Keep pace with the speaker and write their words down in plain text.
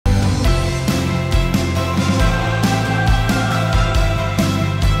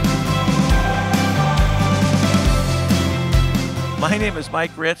My name is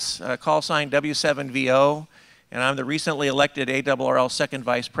Mike Ritz, call sign W7VO, and I'm the recently elected ARRL second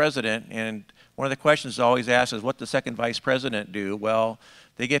vice president. And one of the questions always asked is, what does the second vice president do? Well,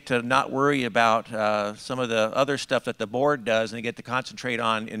 they get to not worry about some of the other stuff that the board does, and they get to concentrate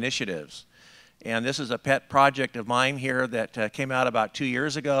on initiatives. And this is a pet project of mine here that came out about 2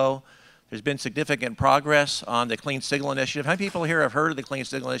 years ago. There's been significant progress on the Clean Signal Initiative. How many people here have heard of the Clean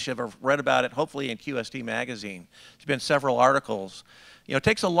Signal Initiative or read about it, hopefully in QST magazine? There's been several articles. You know, it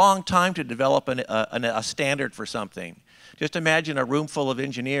takes a long time to develop a standard for something. Just imagine a room full of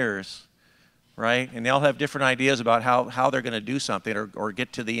engineers, right? And they all have different ideas about how they're going to do something or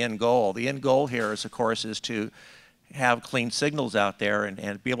get to the end goal. The end goal here is, of course, is to have clean signals out there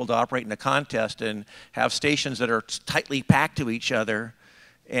and be able to operate in a contest and have stations that are tightly packed to each other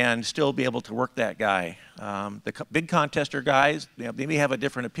and still be able to work that guy. The big contester guys, they may have a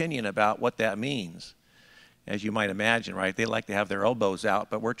different opinion about what that means, as you might imagine, right? They like to have their elbows out,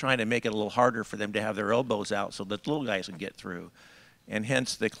 but we're trying to make it a little harder for them to have their elbows out so that little guys can get through, and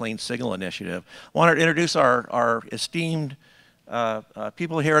hence the Clean Signal Initiative. I want to introduce our esteemed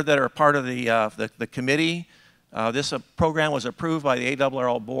people here that are part of the committee. This program was approved by the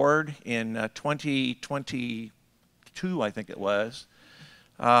ARRL board in 2022, I think it was.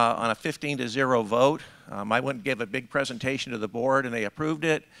 On a 15-0 vote. I went and gave a big presentation to the board and they approved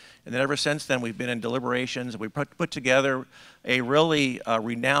it. And then ever since then we've been in deliberations. We put together a really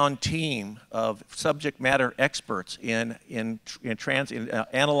renowned team of subject matter experts in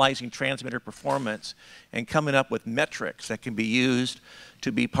analyzing transmitter performance and coming up with metrics that can be used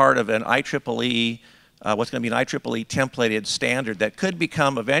to be part of an IEEE, what's going to be an IEEE templated standard that could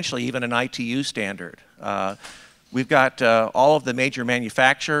become eventually even an ITU standard. We've got all of the major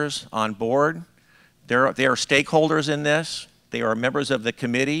manufacturers on board. They are stakeholders in this. They are members of the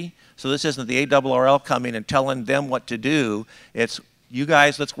committee. So this isn't the ARRL coming and telling them what to do. It's you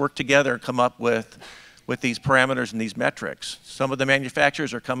guys, let's work together and come up with these parameters and these metrics. Some of the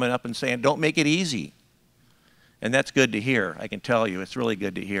manufacturers are coming up and saying, don't make it easy. And that's good to hear, I can tell you. It's really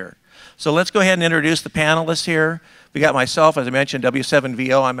good to hear. So let's go ahead and introduce the panelists here. We got myself, as I mentioned,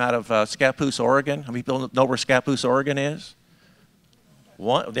 W7VO. I'm out of Scappoose, Oregon. How many people know where Scappoose, Oregon is?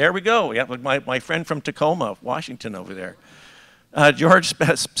 There we go. We got my friend from Tacoma, Washington over there. George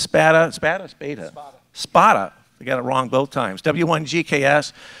Spatta. Spatta. We got it wrong both times.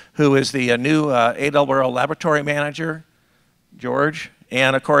 W1GKS, who is the new ARRL laboratory manager. George.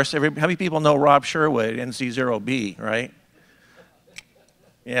 And of course, how many people know Rob Sherwood, NC0B, right?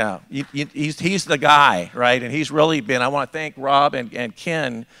 Yeah, he's the guy, right? And he's really been, I want to thank Rob and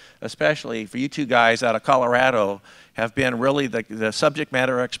Ken, especially for you two guys out of Colorado, have been really the subject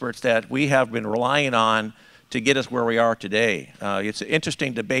matter experts that we have been relying on to get us where we are today. It's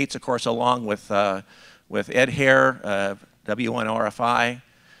interesting debates, of course, along with Ed Hare, W1RFI,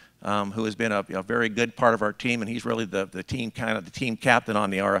 who has been a very good part of our team, and he's really the team captain on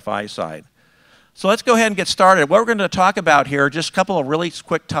the RFI side. So let's go ahead and get started. What we're going to talk about here, just a couple of really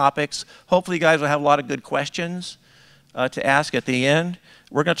quick topics. Hopefully you guys will have a lot of good questions to ask at the end.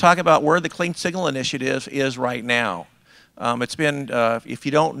 We're going to talk about where the Clean Signal Initiative is right now. It's been, if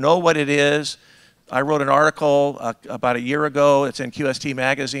you don't know what it is, I wrote an article about a year ago. It's in QST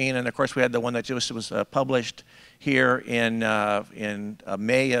magazine, and of course we had the one that just was published here in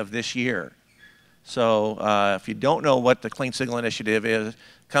May of this year. So if you don't know what the Clean Signal Initiative is,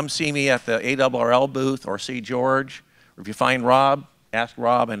 come see me at the ARRL booth or see George. Or if you find Rob, ask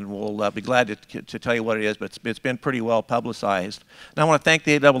Rob and we'll be glad to tell you what it is, but it's been pretty well publicized. And I want to thank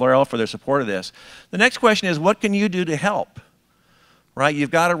the ARRL for their support of this. The next question is, what can you do to help? Right,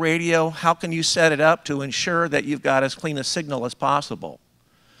 you've got a radio, how can you set it up to ensure that you've got as clean a signal as possible?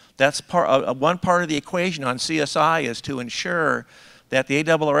 That's one part of the equation on CSI is to ensure that the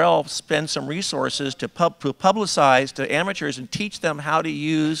ARRL spends some resources to publicize to amateurs and teach them how to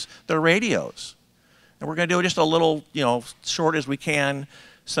use their radios. And we're going to do just a little, short as we can,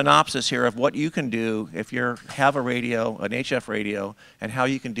 synopsis here of what you can do if you have a radio, an HF radio, and how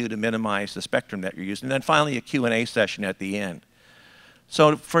you can do to minimize the spectrum that you're using. And then finally a Q&A session at the end.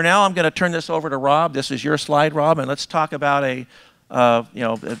 So for now, I'm going to turn this over to Rob. This is your slide, Rob, and let's talk about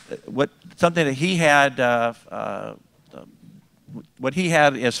something that he had. What he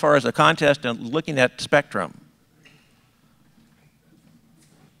had as far as a contest and looking at spectrum.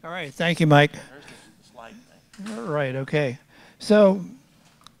 All right, thank you, Mike. There's the slide thing. All right, okay. So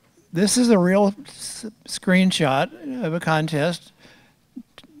this is a real screenshot of a contest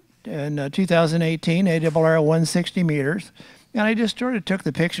in 2018, ARRL 160 meters. And I just sort of took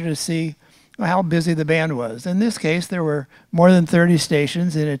the picture to see how busy the band was. In this case, there were more than 30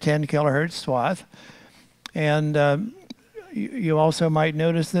 stations in a 10 kilohertz swath. And you also might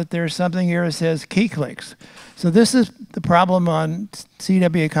notice that there's something here that says key clicks. So this is the problem on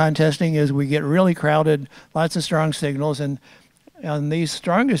CWA contesting is we get really crowded, lots of strong signals, and on these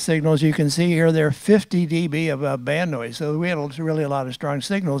strongest signals, you can see here they're 50 dB of band noise. So we had really a lot of strong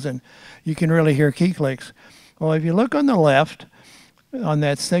signals, and you can really hear key clicks. Well, if you look on the left, on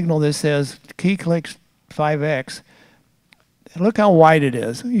that signal that says key clicks 5x, look how wide it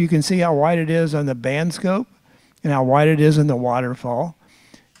is. You can see how wide it is on the band scope and how wide it is in the waterfall.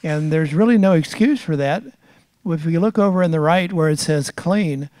 And there's really no excuse for that. If you look over on the right where it says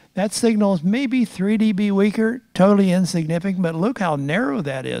clean, that signal is maybe 3 dB weaker, totally insignificant, but look how narrow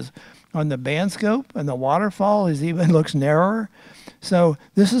that is. On the band scope and the waterfall is even looks narrower. So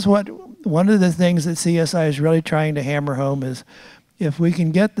this is one of the things that CSI is really trying to hammer home is if we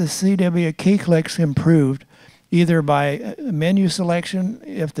can get the CW key clicks improved, either by menu selection,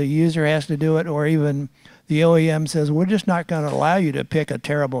 if the user has to do it, or even the OEM says, we're just not going to allow you to pick a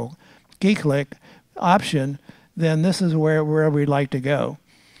terrible key click option, then this is where we'd like to go.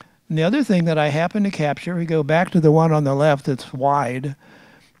 And the other thing that I happen to capture, we go back to the one on the left that's wide,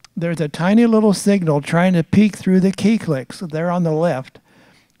 there's a tiny little signal trying to peek through the key clicks there on the left.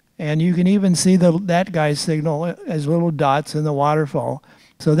 And you can even see that guy's signal as little dots in the waterfall.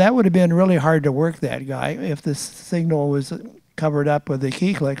 So that would have been really hard to work that guy if the signal was covered up with the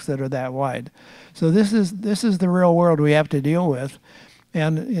key clicks that are that wide. So this is the real world we have to deal with.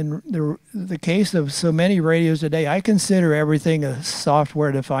 And in the case of so many radios today, I consider everything a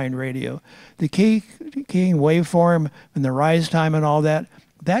software-defined radio. The keying waveform and the rise time and all that,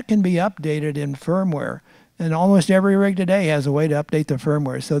 that can be updated in firmware. And almost every rig today has a way to update the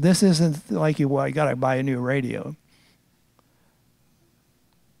firmware. So this isn't like you got to buy a new radio.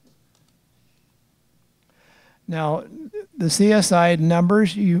 Now, the CSI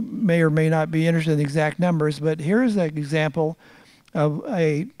numbers, you may or may not be interested in the exact numbers, but here's an example of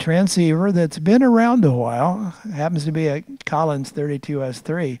a transceiver that's been around a while. It happens to be a Collins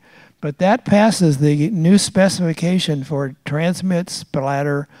 32S3, but that passes the new specification for transmit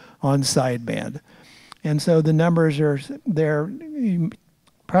splatter on sideband. And so the numbers are there. You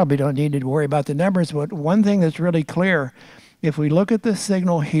probably don't need to worry about the numbers, but one thing that's really clear, if we look at the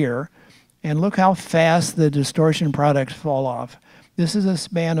signal here and look how fast the distortion products fall off, this is a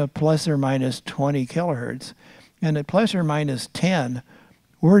span of plus or minus 20 kilohertz. And at plus or minus 10,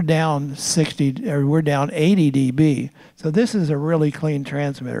 we're down 80 dB. So this is a really clean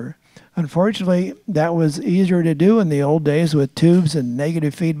transmitter. Unfortunately, that was easier to do in the old days with tubes and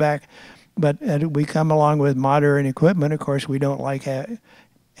negative feedback. But as we come along with modern equipment, of course, we don't like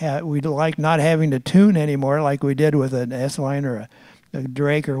we like not having to tune anymore like we did with an S-Line or a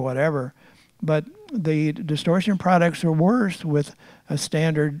Drake or whatever. But the distortion products are worse with a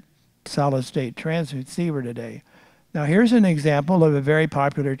standard solid-state transceiver today. Now here's an example of a very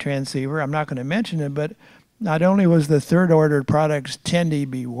popular transceiver. I'm not going to mention it, but not only was the third-order products 10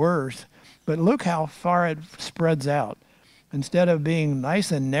 dB worse, but look how far it spreads out. Instead of being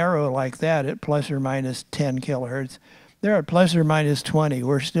nice and narrow like that at plus or minus 10 kilohertz, they're at plus or minus 20.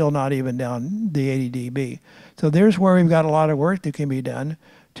 We're still not even down the 80 dB. So there's where we've got a lot of work that can be done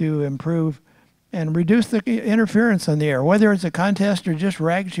to improve and reduce the interference on the air, whether it's a contest or just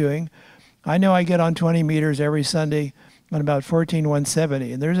rag chewing. I know I get on 20 meters every Sunday on about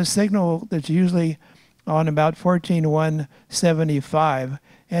 14,170, and there's a signal that's usually on about 14,175,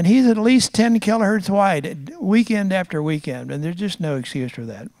 and he's at least 10 kilohertz wide weekend after weekend, and there's just no excuse for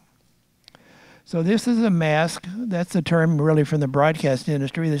that. So this is a mask. That's the term really from the broadcast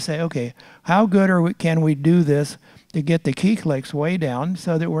industry. They say, okay, how good can we do this to get the key clicks way down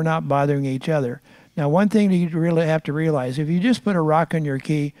so that we're not bothering each other? Now, one thing you really have to realize, if you just put a rock on your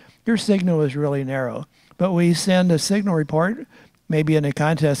key, your signal is really narrow. But we send a signal report, maybe in a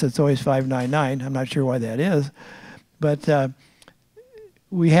contest it's always 599. I'm not sure why that is. But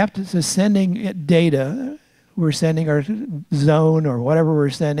we have to sending it data. We're sending our zone or whatever we're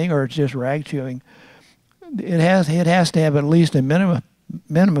sending, or it's just rag chewing. It has to have at least a minimum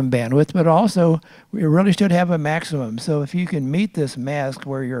bandwidth, but also we really should have a maximum. So if you can meet this mask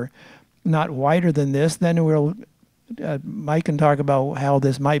where you're not wider than this, then we'll Mike can talk about how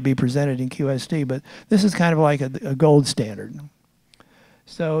this might be presented in QST, but this is kind of like a gold standard.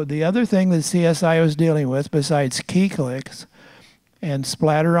 So the other thing that CSI was dealing with, besides key clicks and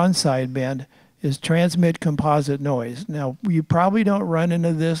splatter on sideband, is transmit composite noise. Now, you probably don't run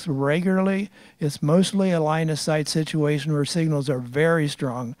into this regularly. It's mostly a line of sight situation where signals are very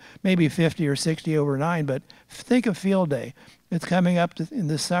strong, maybe 50 or 60 over 9, but think of field day. It's coming up in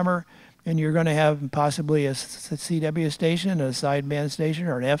the summer, and you're going to have possibly a CW station, a sideband station,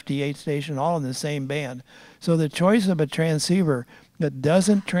 or an FT8 station all in the same band. So the choice of a transceiver that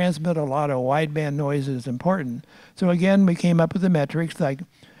doesn't transmit a lot of wideband noise is important. So again, we came up with the metrics like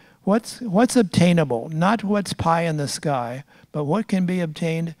what's obtainable, not what's pie in the sky, but what can be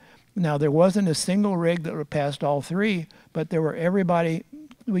obtained. Now, there wasn't a single rig that passed all three, but there were everybody.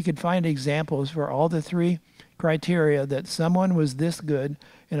 We could find examples for all the three criteria that someone was this good,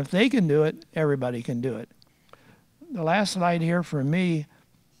 and if they can do it, everybody can do it. The last slide here for me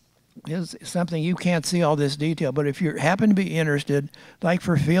is something you can't see all this detail, but if you happen to be interested, like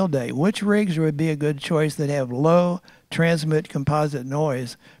for field day, which rigs would be a good choice that have low transmit composite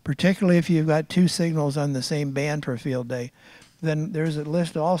noise, particularly if you've got two signals on the same band for field day? Then there's a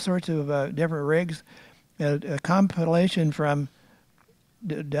list of all sorts of different rigs, a compilation from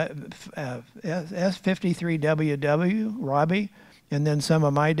S53WW, Robbie, and then some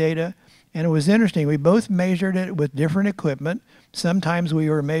of my data. And it was interesting. We both measured it with different equipment. Sometimes we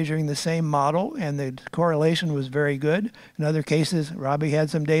were measuring the same model, and the correlation was very good. In other cases, Robbie had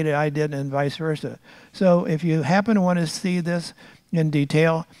some data I didn't, and vice versa. So if you happen to want to see this in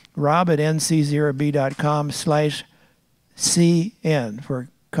detail, rob at nc0b.com/CN for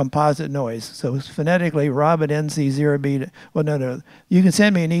composite noise. So phonetically, rob at nc0b. Well, no. You can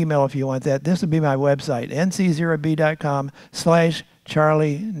send me an email if you want that. This would be my website,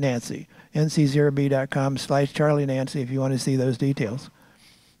 nc0b.com/Charlie Nancy. nc0b.com/Charlie Nancy if you want to see those details.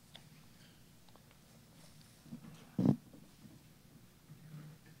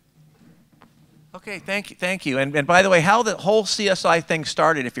 Okay, thank you. And by the way, how the whole CSI thing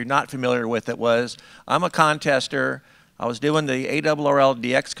started, if you're not familiar with it, was I'm a contester. I was doing the ARRL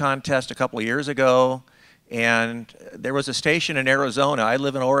DX contest a couple of years ago, and there was a station in Arizona. I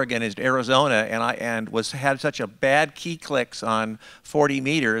live in Oregon, is Arizona, and had such a bad key clicks on 40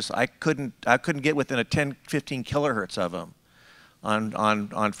 meters. I couldn't get within a 10, 15 kilohertz of them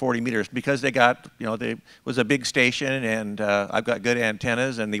on 40 meters because they got, they was a big station, and I've got good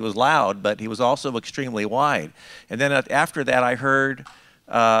antennas, and he was loud, but he was also extremely wide. And then after that, I heard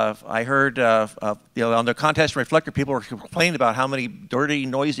on the contest reflector, people were complaining about how many dirty,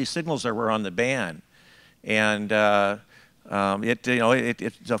 noisy signals there were on the band. And it's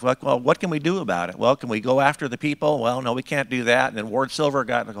like, well, what can we do about it? Well, can we go after the people? Well, no, we can't do that. And then Ward Silver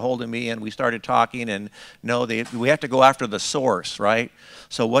got a hold of me, and we started talking, and no, we have to go after the source, right?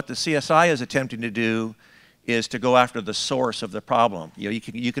 So what the CSI is attempting to do is to go after the source of the problem. You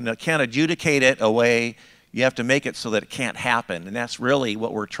can't adjudicate it away. You have to make it so that it can't happen, and that's really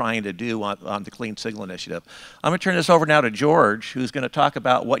what we're trying to do on the Clean Signal Initiative. I'm going to turn this over now to George, who's going to talk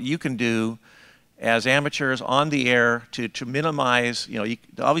about what you can do as amateurs on the air to minimize,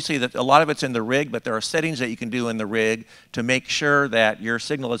 obviously a lot of it's in the rig, but there are settings that you can do in the rig to make sure that your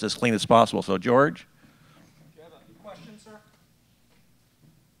signal is as clean as possible. So George? Do you have a question, sir?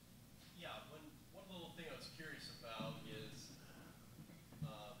 Yeah, one little thing I was curious about is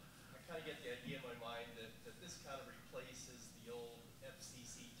I kind of get the idea in my mind that this kind of replaces the old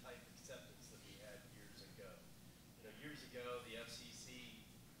FCC type acceptance that we had years ago. Years ago, the FCC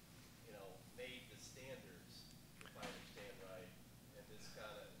made the standards, if I understand right, and it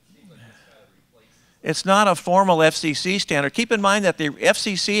seems like this kind of replaces. It's not a formal FCC standard. Keep in mind that the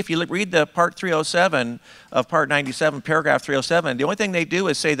FCC, if you read the Part 307 of Part 97, Paragraph 307, the only thing they do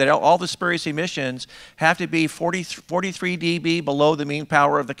is say that all the spurious emissions have to be 43 dB below the mean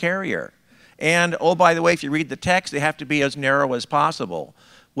power of the carrier. And, oh, by the way, if you read the text, they have to be as narrow as possible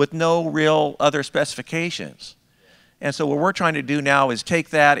with no real other specifications. And so what we're trying to do now is take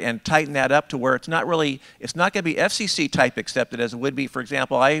that and tighten that up to where it's not going to be FCC type accepted as it would be. For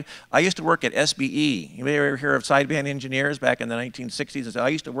example, I used to work at SBE. You may ever hear of sideband engineers back in the 1960s? And so I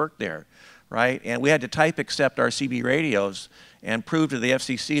used to work there, right? And we had to type accept our CB radios and prove to the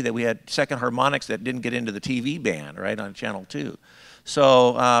FCC that we had second harmonics that didn't get into the TV band, right, on channel 2.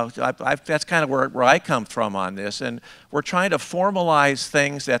 So that's kind of where I come from on this, and we're trying to formalize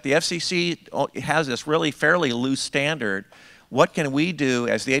things that the FCC has this really fairly loose standard. What can we do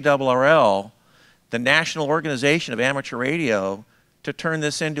as the ARRL, the national organization of amateur radio, to turn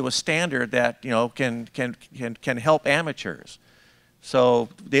this into a standard that can help amateurs? So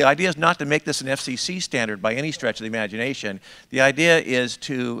the idea is not to make this an FCC standard by any stretch of the imagination. The idea is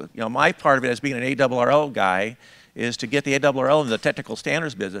to, my part of it as being an ARRL guy, is to get the ARRL into the technical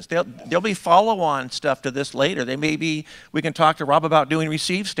standards business. There'll be follow-on stuff to this later. We can talk to Rob about doing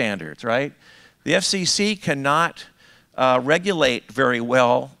receive standards, right? The FCC cannot regulate very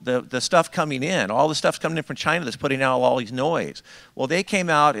well the stuff coming in. All the stuff's coming in from China that's putting out all these noise. Well, they came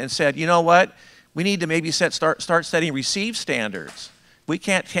out and said, you know what? We need to maybe start setting receive standards, we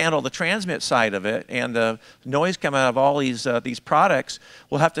can't handle the transmit side of it and the noise coming out of all these products,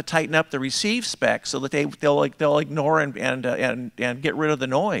 we'll have to tighten up the receive specs so that they'll ignore and get rid of the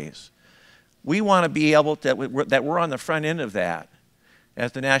noise. We want to be able to, that we're on the front end of that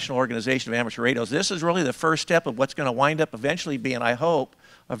as the National Organization of Amateur Radios. This is really the first step of what's going to wind up eventually being, I hope,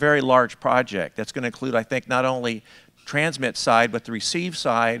 a very large project that's going to include, I think, not only transmit side but the receive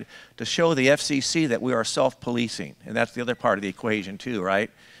side, to show the FCC that we are self-policing. And that's the other part of the equation too,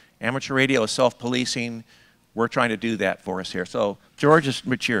 right? Amateur radio is self-policing. We're trying to do that for us here. So George,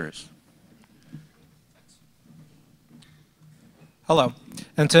 it's yours. Hello.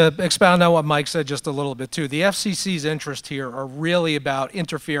 And to expound on what Mike said just a little bit too, the FCC's interest here are really about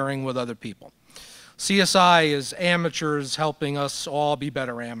interfering with other people. CSI is amateurs helping us all be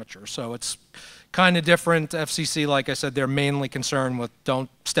better amateurs. So it's kind of different. FCC, like I said, they're mainly concerned with don't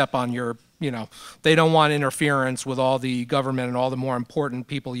step on your, they don't want interference with all the government and all the more important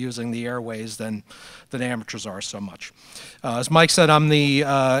people using the airways than amateurs are so much. As Mike said, I'm the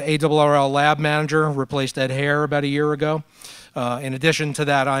ARRL lab manager, replaced Ed Hare about a year ago. In addition to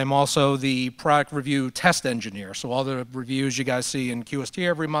that, I'm also the product review test engineer. So all the reviews you guys see in QST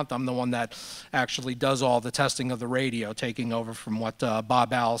every month, I'm the one that actually does all the testing of the radio, taking over from what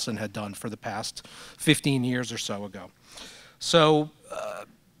Bob Allison had done for the past 15 years or so ago. So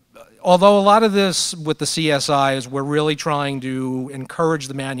although a lot of this with the CSI is we're really trying to encourage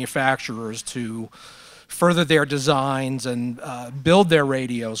the manufacturers to further their designs and build their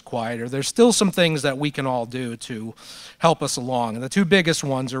radios quieter, there's still some things that we can all do to help us along. And the two biggest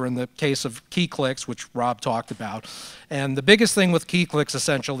ones are in the case of key clicks, which Rob talked about. And the biggest thing with key clicks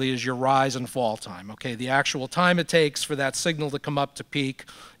essentially is your rise and fall time. Okay, the actual time it takes for that signal to come up to peak,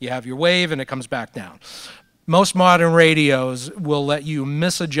 you have your wave and it comes back down. Most modern radios will let you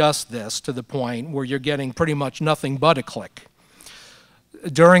misadjust this to the point where you're getting pretty much nothing but a click.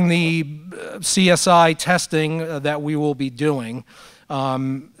 During the CSI testing that we will be doing,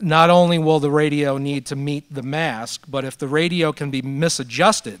 not only will the radio need to meet the mask, but if the radio can be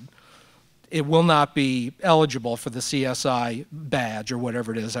misadjusted, it will not be eligible for the CSI badge or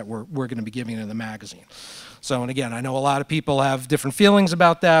whatever it is that we're going to be giving in the magazine. So, and again, I know a lot of people have different feelings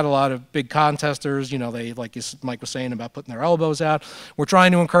about that. A lot of big contesters, they, like Mike was saying about putting their elbows out. We're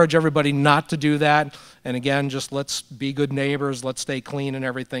trying to encourage everybody not to do that. And again, just let's be good neighbors. Let's stay clean and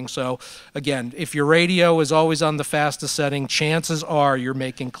everything. So again, if your radio is always on the fastest setting, chances are you're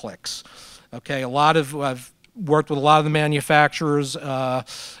making clicks. Okay, I've worked with a lot of the manufacturers,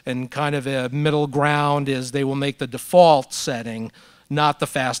 and kind of a middle ground is they will make the default setting not the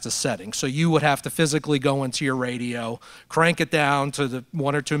fastest setting. So you would have to physically go into your radio, crank it down to the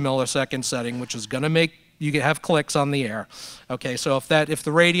 1 or 2 millisecond setting, which is going to make you have clicks on the air. Okay, so if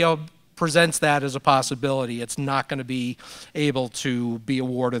the radio presents that as a possibility, it's not going to be able to be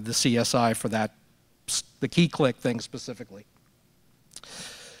awarded the CSI for that, the key click thing specifically.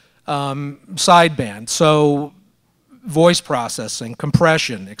 Sideband, so voice processing,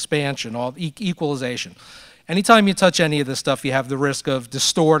 compression, expansion, all equalization. Anytime you touch any of this stuff, you have the risk of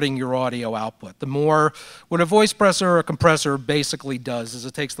distorting your audio output. What a voice presser or a compressor basically does is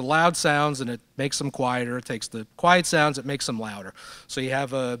it takes the loud sounds and it makes them quieter. It takes the quiet sounds, it makes them louder. So you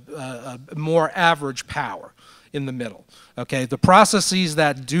have a more average power in the middle. Okay, the processes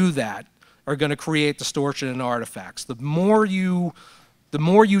that do that are going to create distortion and artifacts. The more you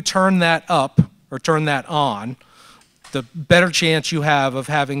turn that up or turn that on, the better chance you have of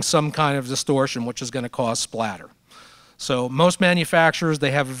having some kind of distortion, which is going to cause splatter. So most manufacturers,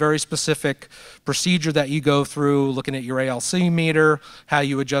 they have a very specific procedure that you go through, looking at your ALC meter, how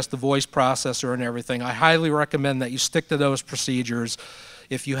you adjust the voice processor and everything. I highly recommend that you stick to those procedures.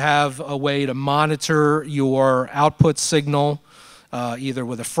 If you have a way to monitor your output signal, either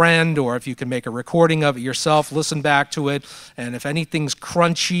with a friend or if you can make a recording of it yourself, listen back to it, and if anything's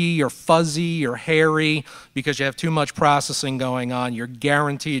crunchy or fuzzy or hairy because you have too much processing going on, you're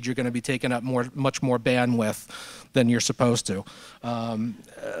guaranteed you're going to be taking up much more bandwidth than you're supposed to.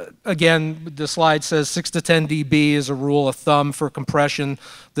 Again, the slide says 6 to 10 dB is a rule of thumb for compression.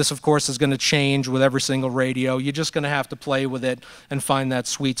 This, of course, is going to change with every single radio. You're just going to have to play with it and find that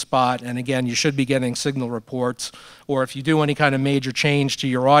sweet spot. And again, you should be getting signal reports. Or if you do any kind of major change to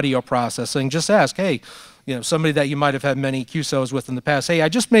your audio processing, just ask, hey, somebody that you might have had many QSOs with in the past, hey, I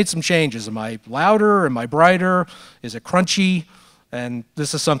just made some changes. Am I louder? Am I brighter? Is it crunchy? And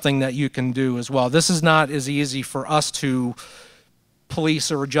this is something that you can do as well. This is not as easy for us to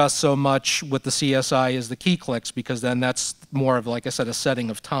police or adjust so much with the CSI as the key clicks, because then that's more of, like I said, a setting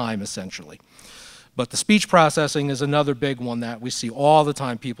of time essentially. But the speech processing is another big one that we see all the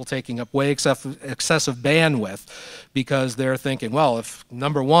time, people taking up way excessive bandwidth because they're thinking, well, if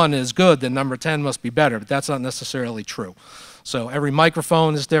number 1 is good, then number 10 must be better. But that's not necessarily true. So every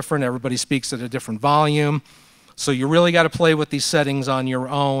microphone is different. Everybody speaks at a different volume. So you really got to play with these settings on your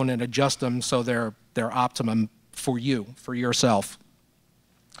own and adjust them so they're optimum for you, for yourself.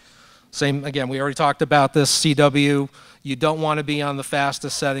 Same, again, we already talked about this, CW. You don't want to be on the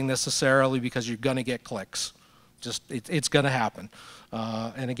fastest setting necessarily because you're going to get clicks. Just, it's going to happen.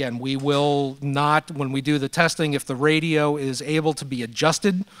 And again, we will not, when we do the testing, if the radio is able to be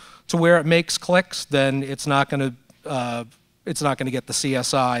adjusted to where it makes clicks, then it's not going to get the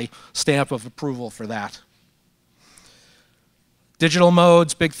CSI stamp of approval for that. Digital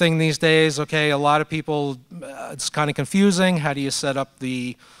modes, big thing these days. Okay, a lot of people, it's kind of confusing. How do you set up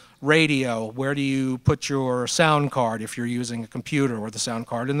the radio? Where do you put your sound card if you're using a computer or the sound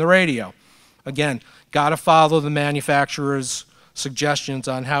card in the radio? Again, got to follow the manufacturer's suggestions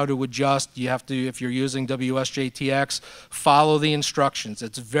on how to adjust. You have to, if you're using WSJTX, follow the instructions.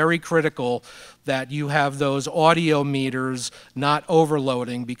 It's very critical that you have those audio meters not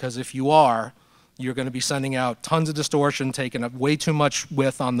overloading, because if you are, you're going to be sending out tons of distortion, taking up way too much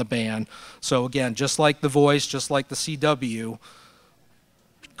width on the band. So again, just like the voice, just like the CW,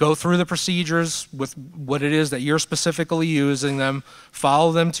 go through the procedures with what it is that you're specifically using them,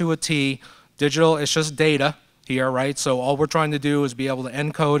 follow them to a T. Digital, it's just data here, right? So all we're trying to do is be able to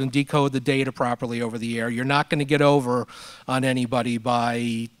encode and decode the data properly over the air. You're not going to get over on anybody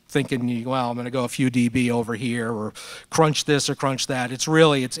by thinking, well, I'm going to go a few dB over here or crunch this or crunch that. It's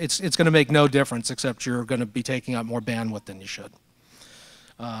really, it's going to make no difference, except you're going to be taking up more bandwidth than you should.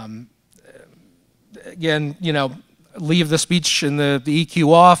 Again, you know, leave the speech and the EQ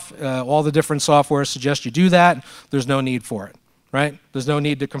off. All the different software suggest you do that. There's no need for it, right? There's no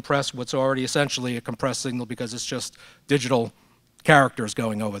need to compress what's already essentially a compressed signal, because it's just digital characters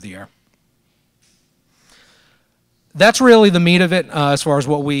going over the air. That's really the meat of it as far as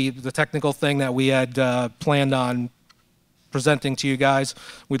what the technical thing that we had planned on presenting to you guys.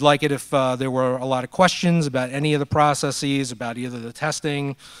 We'd like it if there were a lot of questions about any of the processes, about either the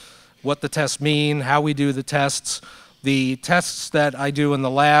testing, what the tests mean, how we do the tests. The tests that I do in the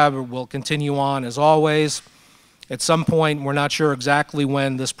lab will continue on as always. At some point, we're not sure exactly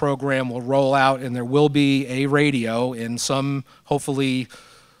when this program will roll out, and there will be a radio in some, hopefully,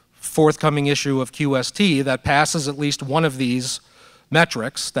 forthcoming issue of QST that passes at least one of these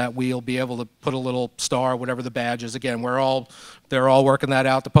metrics that we'll be able to put a little star, whatever the badge is. Again, they're all working that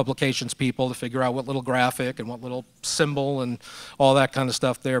out, the publications people, to figure out what little graphic and what little symbol and all that kind of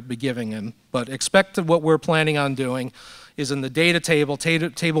stuff they'll be giving him. But expect that what we're planning on doing is in the data table,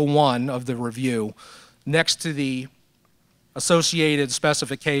 table 1 of the review, next to the associated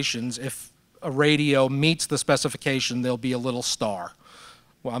specifications, if a radio meets the specification, there'll be a little star.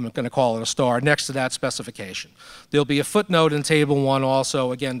 Well, I'm going to call it a star, next to that specification. There'll be a footnote in Table 1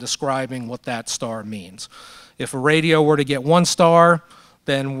 also, again, describing what that star means. If a radio were to get 1 star,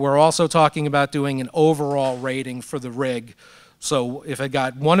 then we're also talking about doing an overall rating for the rig. So if it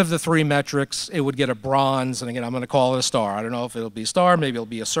got one of the 3 metrics, it would get a bronze, and again, I'm going to call it a star. I don't know if it'll be a star, maybe it'll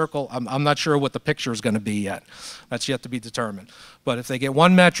be a circle. I'm not sure what the picture is going to be yet. That's yet to be determined. But if they get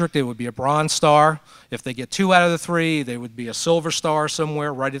 1 metric, it would be a bronze star. If they get 2 out of the 3, they would be a silver star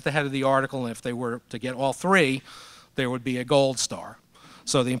somewhere right at the head of the article, and if they were to get all 3, there would be a gold star.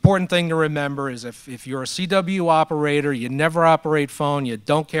 So the important thing to remember is if you're a CW operator, you never operate phone, you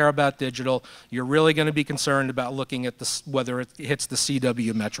don't care about digital, you're really going to be concerned about looking at whether it hits the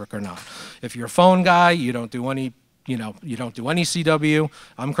CW metric or not. If you're a phone guy, you don't do any CW.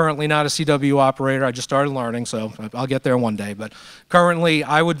 I'm currently not a CW operator. I just started learning, so I'll get there one day. But currently,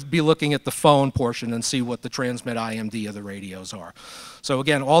 I would be looking at the phone portion and see what the transmit IMD of the radios are. So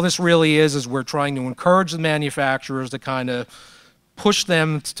again, all this really is we're trying to encourage the manufacturers to kind of push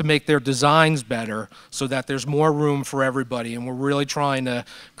them to make their designs better so that there's more room for everybody, and we're really trying to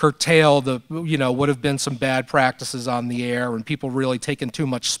curtail the, what have been some bad practices on the air and people really taking too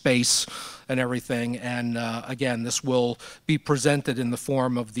much space and everything. And again, this will be presented in the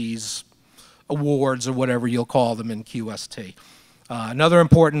form of these awards or whatever you'll call them in QST. Another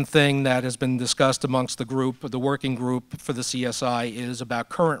important thing that has been discussed amongst the group, the working group for the CSI, is about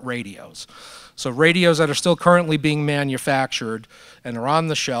current radios. So radios that are still currently being manufactured and are on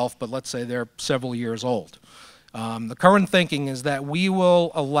the shelf, but let's say they're several years old. The current thinking is that we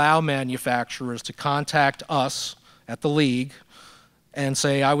will allow manufacturers to contact us at the league and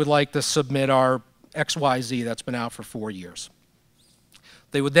say, I would like to submit our XYZ that's been out for 4 years.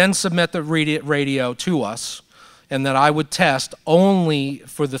 They would then submit the radio to us, and that I would test only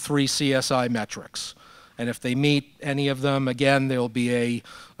for the 3 CSI metrics. And if they meet any of them, again, there will be a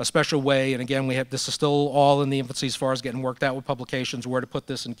special way, and again, this is still all in the infancy as far as getting worked out with publications, where to put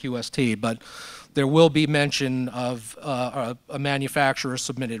this in QST, but there will be mention of a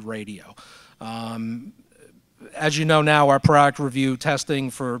manufacturer-submitted radio. As you know now, our product review testing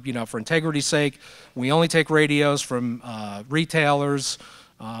for integrity's sake, we only take radios from retailers.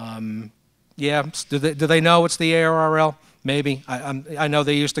 Yeah, do they know it's the ARRL? Maybe. I know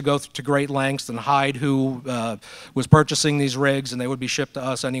they used to go to great lengths and hide who was purchasing these rigs, and they would be shipped to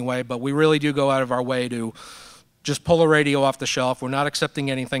us anyway, but we really do go out of our way to just pull a radio off the shelf. We're not accepting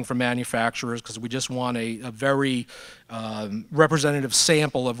anything from manufacturers because we just want a very representative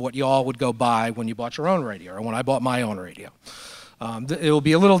sample of what y'all would go buy when you bought your own radio or when I bought my own radio. It will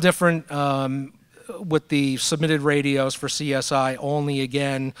be a little different with the submitted radios for CSI only,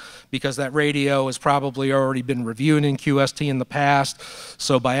 again, because that radio has probably already been reviewed in QST in the past.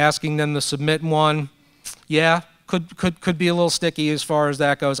 So by asking them to submit one, yeah, could be a little sticky as far as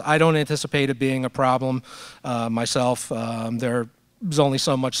that goes. I don't anticipate it being a problem myself. There's only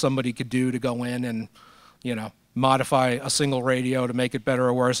so much somebody could do to go in and, modify a single radio to make it better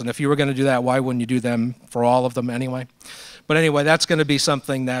or worse. And if you were going to do that, why wouldn't you do them for all of them anyway? But anyway, that's going to be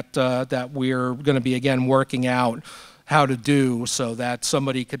something that that we're going to be, again, working out how to do so that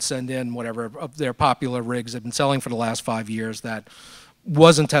somebody could send in whatever of their popular rigs they've been selling for the last 5 years that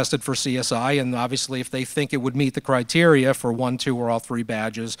wasn't tested for CSI, and obviously if they think it would meet the criteria for 1, 2, or all 3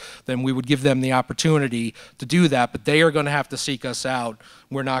 badges, then we would give them the opportunity to do that, but they are going to have to seek us out.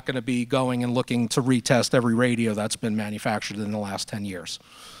 We're not going to be going and looking to retest every radio that's been manufactured in the last 10 years.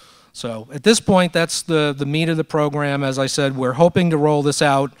 So at this point, that's the meat of the program. As I said, we're hoping to roll this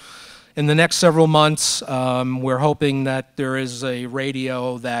out in the next several months. We're hoping that there is a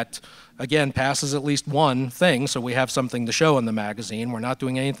radio that, again, passes at least one thing, so we have something to show in the magazine. We're not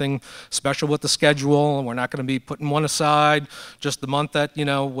doing anything special with the schedule, and we're not going to be putting one aside just the month that,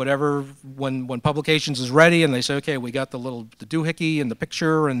 whatever, when publications is ready and they say, okay, we got the doohickey and the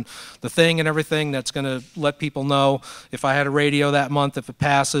picture and the thing and everything, that's going to let people know if I had a radio that month, if it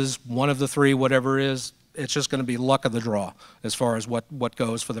passes one of the 3, whatever it is, it's just going to be luck of the draw as far as what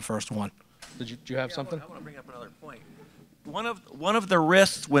goes for the first one. Did you have something? I want to bring up another point. One of the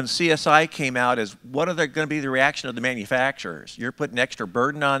risks when CSI came out is what are going to be the reaction of the manufacturers? You're putting extra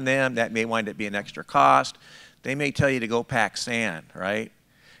burden on them. That may wind up being extra cost. They may tell you to go pack sand, right?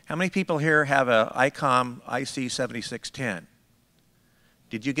 How many people here have a ICOM IC7610?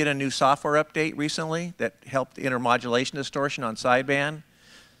 Did you get a new software update recently that helped intermodulation distortion on sideband?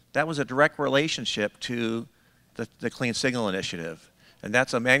 That was a direct relationship to the Clean Signal Initiative. And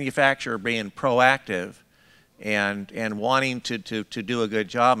that's a manufacturer being proactive and wanting to do a good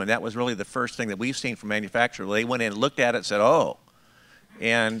job, and that was really the first thing that we've seen from manufacturers. They went in and looked at it and said, oh,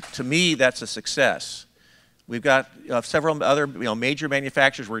 and to me, that's a success. We've got several other major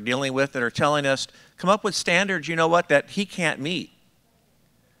manufacturers we're dealing with that are telling us, come up with standards, that he can't meet,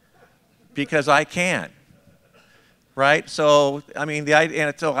 because I can, right? So, I mean,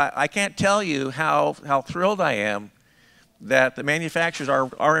 I can't tell you how thrilled I am that the manufacturers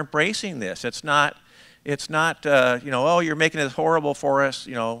are embracing this. It's not, oh, you're making this horrible for us.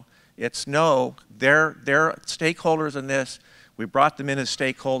 It's no, they're stakeholders in this. We brought them in as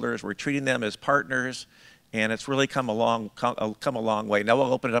stakeholders. We're treating them as partners, and it's really come a long way. Now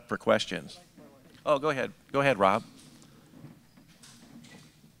we'll open it up for questions. Oh, go ahead, Rob.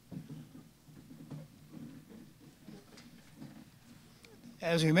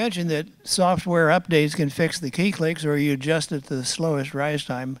 As we mentioned, that software updates can fix the key clicks, or you adjust it to the slowest rise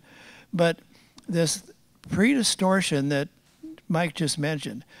time, but this pre-distortion that Mike just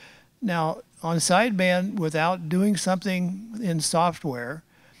mentioned. Now, on sideband, without doing something in software,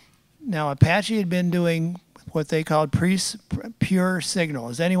 now Apache had been doing what they called pure signal.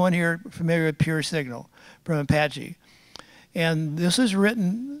 Is anyone here familiar with pure signal from Apache? And this is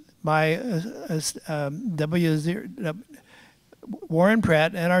written by Warren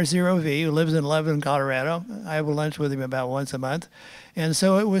Pratt, NR0V, who lives in Lebanon, Colorado. I have lunch with him about once a month. And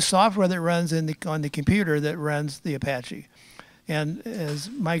so it was software that runs on the computer that runs the Apache. And as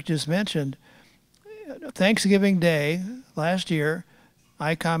Mike just mentioned, Thanksgiving Day last year,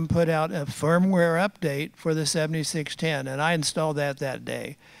 ICOM put out a firmware update for the 7610, and I installed that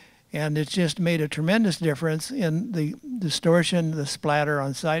day. And it's just made a tremendous difference in the distortion, the splatter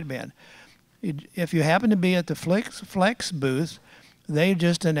on sideband. If you happen to be at the Flex booth, they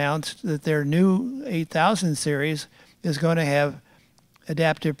just announced that their new 8000 series is going to have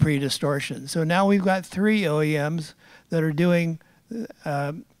adaptive pre-distortion. So now we've got 3 OEMs that are doing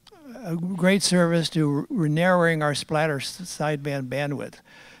a great service to narrowing our splatter sideband bandwidth.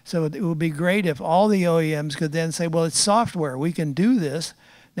 So it would be great if all the OEMs could then say, well, it's software, we can do this.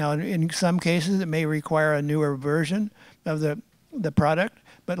 Now, in some cases, it may require a newer version of the product,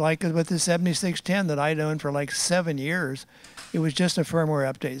 but like with the 7610 that I'd owned for like 7 years, it was just a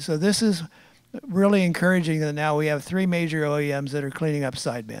firmware update. So this is really encouraging that now we have 3 major OEMs that are cleaning up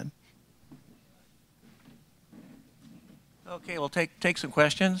sideband. Okay, we'll take some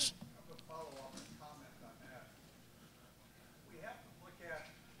questions.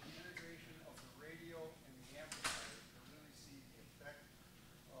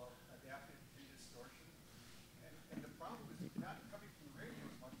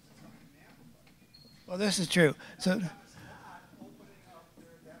 Well, this is true. So,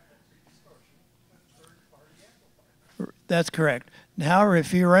 that's correct. However,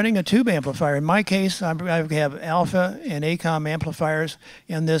 if you're running a tube amplifier, in my case, I have alpha and ACOM amplifiers,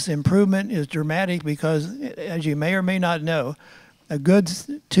 and this improvement is dramatic because, as you may or may not know, a good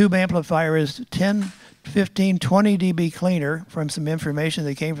tube amplifier is 10, 15, 20 dB cleaner from some information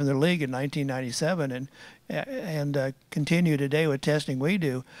that came from the league in 1997 and continue today with testing we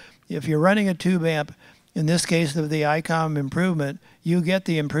do. If you're running a tube amp, in this case of the ICOM improvement, you get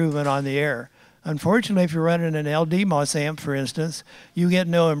the improvement on the air. Unfortunately, if you're running an LD MOS amp, for instance, you get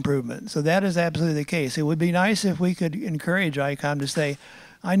no improvement. So that is absolutely the case. It would be nice if we could encourage ICOM to say,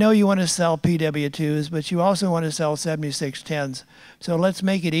 I know you want to sell PW2s, but you also want to sell 7610s. So let's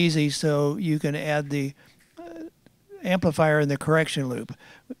make it easy so you can add the amplifier in the correction loop.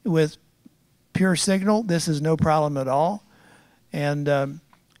 With pure signal, this is no problem at all. And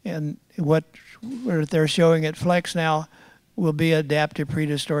what they're showing at Flex now will be adaptive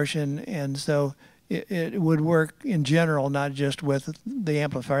pre-distortion, and so it would work in general, not just with the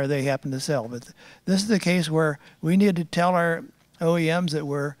amplifier they happen to sell. But this is the case where we need to tell our OEMs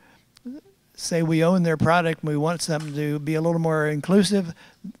that say we own their product and we want something to be a little more inclusive.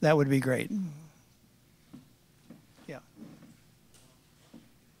 That would be great. Yeah.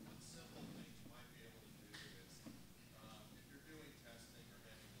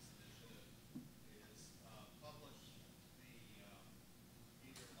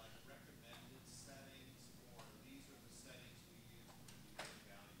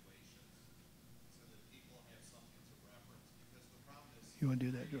 You want to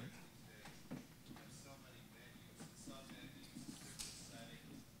do that, George?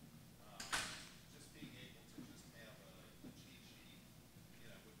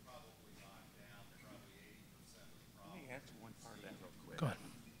 Go ahead.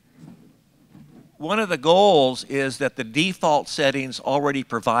 One of the goals is that the default settings already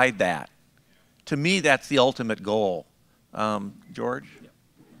provide that. To me, that's the ultimate goal. George?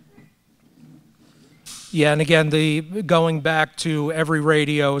 Yeah, and again, going back to every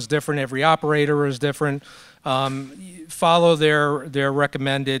radio is different, every operator is different. Follow their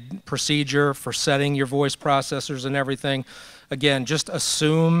recommended procedure for setting your voice processors and everything. Again, just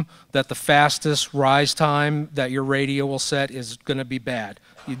assume that the fastest rise time that your radio will set is going to be bad.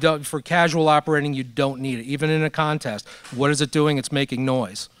 You don't, for casual operating, you don't need it. Even in a contest, what is it doing? It's making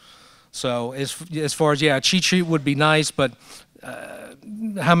noise. So as far as, yeah, a cheat sheet would be nice, but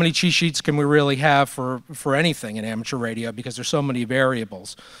how many cheat sheets can we really have for anything in amateur radio, because there's so many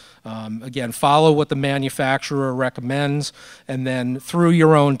variables. Again, follow what the manufacturer recommends, and then through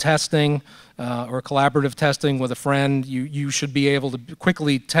your own testing or collaborative testing with a friend, you should be able to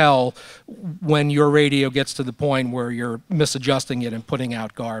quickly tell when your radio gets to the point where you're misadjusting it and putting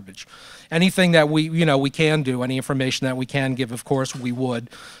out garbage. Anything that we can do, any information that we can give, of course, we would.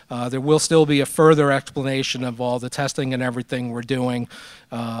 There will still be a further explanation of all the testing and everything we're doing,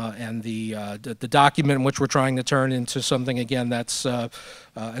 and the document in which we're trying to turn into something, again, that's,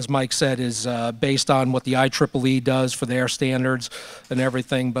 as Mike said, is based on what the IEEE does for their standards and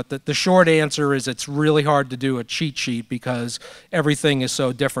everything. But the short answer is it's really hard to do a cheat sheet because everything is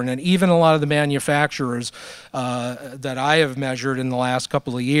so different. And even a lot of the manufacturers that I have measured in the last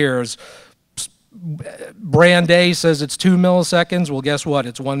couple of years, brand A says it's 2 milliseconds. Well, guess what?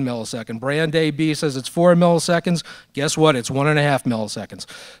 It's 1 millisecond. Brand A B says it's 4 milliseconds. Guess what? It's 1.5 milliseconds.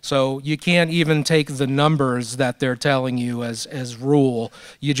 So you can't even take the numbers that they're telling you as rule.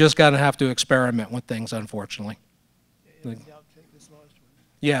 You just got to have to experiment with things, unfortunately.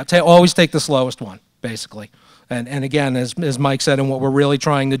 Yeah, always take the slowest one, basically. And again, as Mike said, and what we're really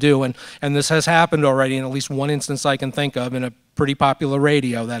trying to do, and this has happened already in at least one instance I can think of in a pretty popular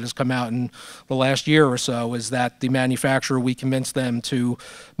radio that has come out in the last year or so, is that the manufacturer, we convinced them to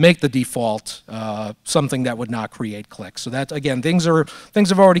make the default something that would not create clicks. So that, again, things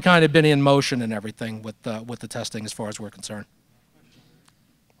have already kind of been in motion and everything with the testing as far as we're concerned.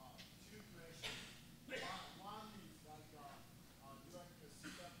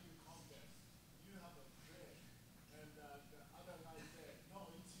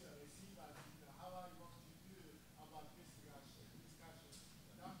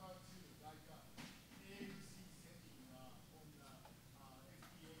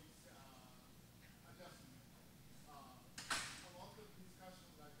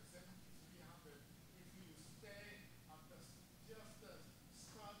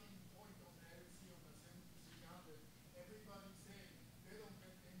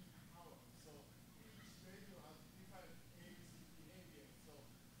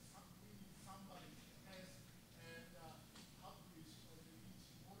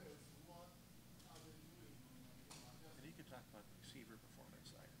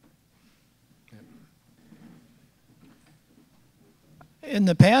 In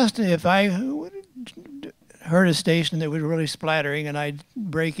the past, if I heard a station that was really splattering, and I'd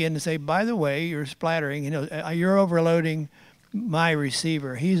break in and say, by the way, you're splattering, you're overloading my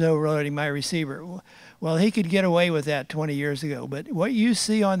receiver. He's overloading my receiver. Well, he could get away with that 20 years ago. But what you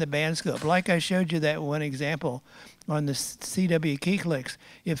see on the band scope, like I showed you that one example on the CW key clicks,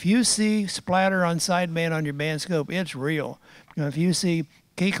 if you see splatter on sideband on your band scope, it's real. If you see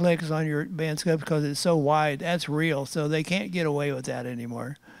key clicks on your band scope because it's so wide, that's real. So they can't get away with that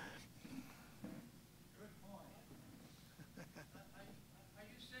anymore.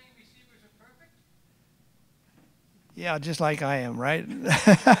 Yeah, just like I am, right?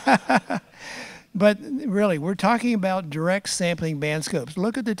 But really, we're talking about direct sampling band scopes.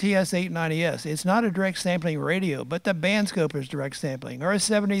 Look at the TS890S. It's not a direct sampling radio, but the band scope is direct sampling, or a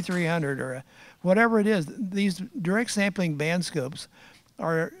 7300, or whatever it is. These direct sampling band scopes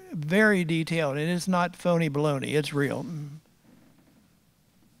are very detailed, and it's not phony baloney. It's real.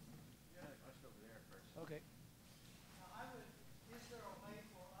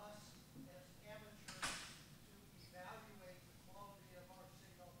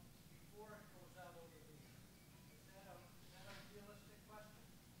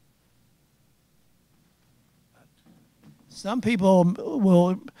 Some people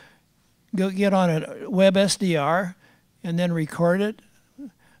will go get on a web SDR and then record it.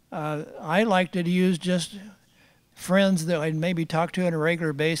 I like to use just friends that I'd maybe talk to on a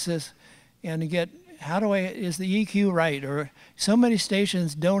regular basis and get, is the EQ right? Or so many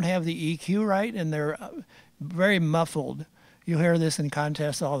stations don't have the EQ right and they're very muffled. You'll hear this in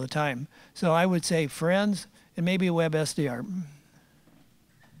contests all the time. So I would say friends and maybe a web SDR.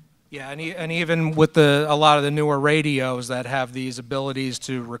 Yeah, and even with a lot of the newer radios that have these abilities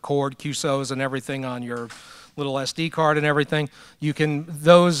to record QSOs and everything on your little SD card and everything,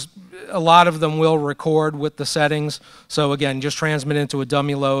 a lot of them will record with the settings. So again, just transmit into a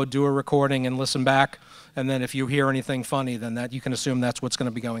dummy load, do a recording, and listen back. And then if you hear anything funny, then you can assume that's what's going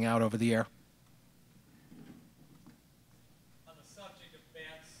to be going out over the air. On the subject of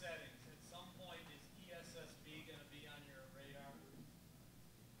band settings, at some point is ESSB going to be on your radar?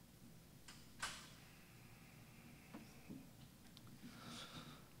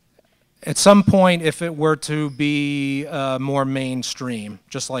 At some point, if it were to be more mainstream,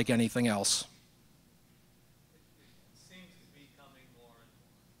 just like anything else. It seems to be coming more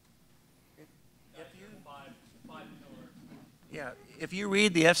and more. Five killer. Yeah, if you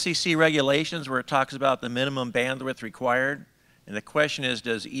read the FCC regulations where it talks about the minimum bandwidth required, and the question is,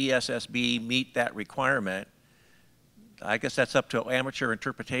 does ESSB meet that requirement? I guess that's up to amateur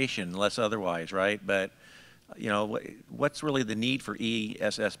interpretation, unless otherwise, right? But what's really the need for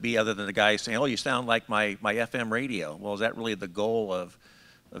ESSB other than the guy saying, oh, you sound like my FM radio? Well, is that really the goal of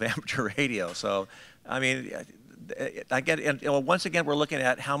amateur radio? So, I mean, once again, we're looking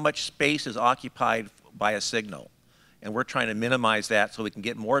at how much space is occupied by a signal. And we're trying to minimize that so we can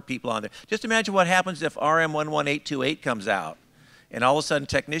get more people on there. Just imagine what happens if RM11828 comes out. And all of a sudden,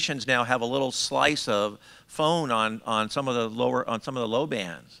 technicians now have a little slice of phone on some of the low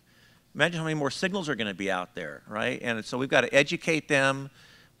bands. Imagine how many more signals are going to be out there, right? And so we've got to educate them.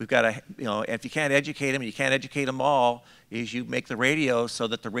 We've got to, if you can't educate them, you can't educate them all, is you make the radios so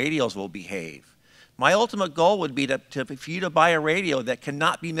that the radios will behave. My ultimate goal would be for you to buy a radio that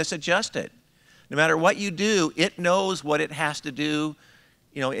cannot be misadjusted. No matter what you do, it knows what it has to do,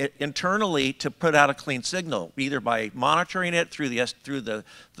 internally to put out a clean signal, either by monitoring it through the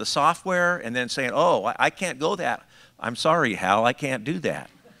software and then saying, oh, I can't go that. I'm sorry, Hal, I can't do that.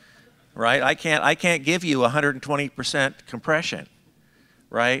 Right? I can't give you 120% compression,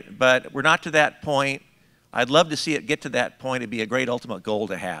 right? But we're not to that point. I'd love to see it get to that point. It'd be a great ultimate goal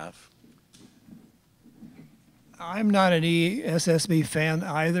to have. I'm not an ESSB fan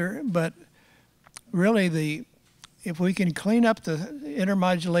either, but really if we can clean up the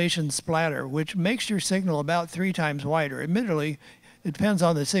intermodulation splatter, which makes your signal about 3 times wider, admittedly, it depends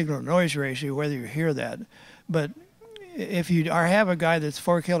on the signal noise ratio whether you hear that, but if you have a guy that's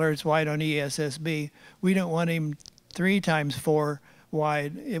 4 kilohertz wide on ESSB, we don't want him 3 times 4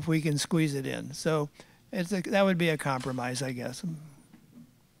 wide if we can squeeze it in. So that would be a compromise, I guess. The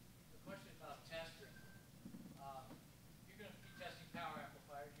question about testing. You're going to be testing power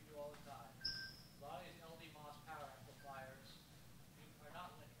amplifiers. You do all the time. A lot of these LD-MOS power amplifiers are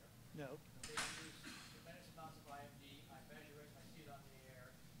not linear. No. They use tremendous amounts of IMD. I measure it. I see it on the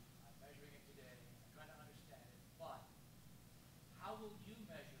air. I'm measuring it today. I'm trying to understand it. But how will you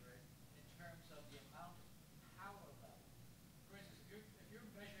measure it in terms of the amount of power level? For instance, if you're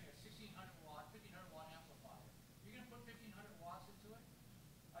measuring a 1600 watt, 1500 watt amplifier, you're going to put 1500 watts into it?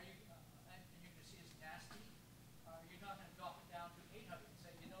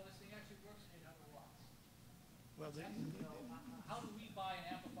 how do we buy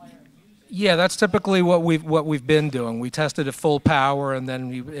an amplifier and use it? Yeah, that's typically what we've been doing. We tested at full power, and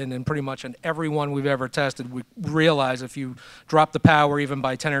then pretty much in every one we've ever tested, we realize if you drop the power even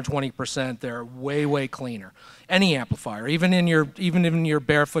by 10 or 20%, they're way cleaner. Any amplifier, even in your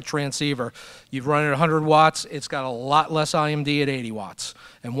barefoot transceiver, you've run it 100 watts, it's got a lot less IMD at 80 watts.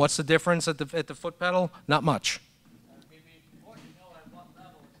 And what's the difference at the foot pedal? Not much. It'd be important to know at what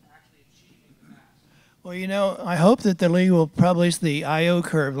level it's actually achieving the max. Well, you know, I hope that the league will publish the I/O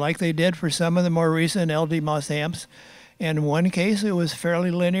curve like they did for some of the more recent LD-MOS amps. And in one case, it was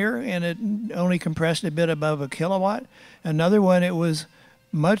fairly linear, and it only compressed a bit above a kilowatt. Another one, it was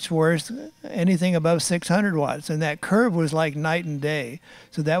much worse, anything above 600 watts. And that curve was like night and day.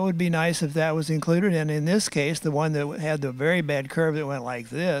 So that would be nice if that was included. And in this case, the one that had the very bad curve that went like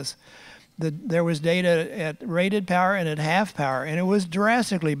this, there was data at rated power and at half power, and it was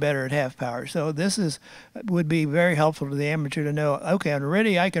drastically better at half power. So this would be very helpful to the amateur to know, okay, on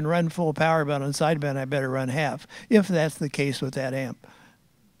ready I can run full power, but on sideband I better run half, if that's the case with that amp.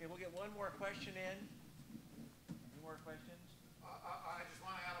 Okay, we'll get one more question in. Any more questions? I just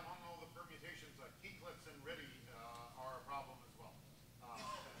want to add among all the permutations, key clips and RIDI are a problem as well.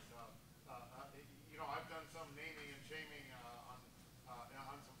 You know, I've done some naming and shaming on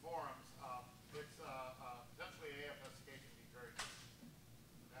some forums. It's potentially AFSK can be very good.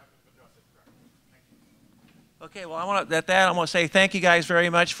 Have to address it correctly. Thank you. Okay, well, I want to say thank you guys very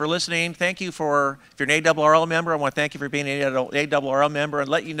much for listening. Thank you if you're an ARRL member, I want to thank you for being an ARRL member and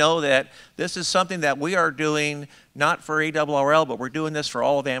let you know that this is something that we are doing not for ARRL, but we're doing this for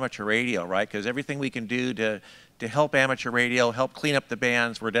all of amateur radio, right? Because everything we can do to help amateur radio, help clean up the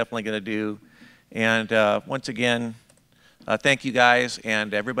bands, we're definitely going to do. And once again, thank you guys,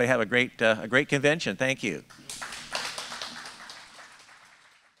 and everybody have a great convention. Thank you.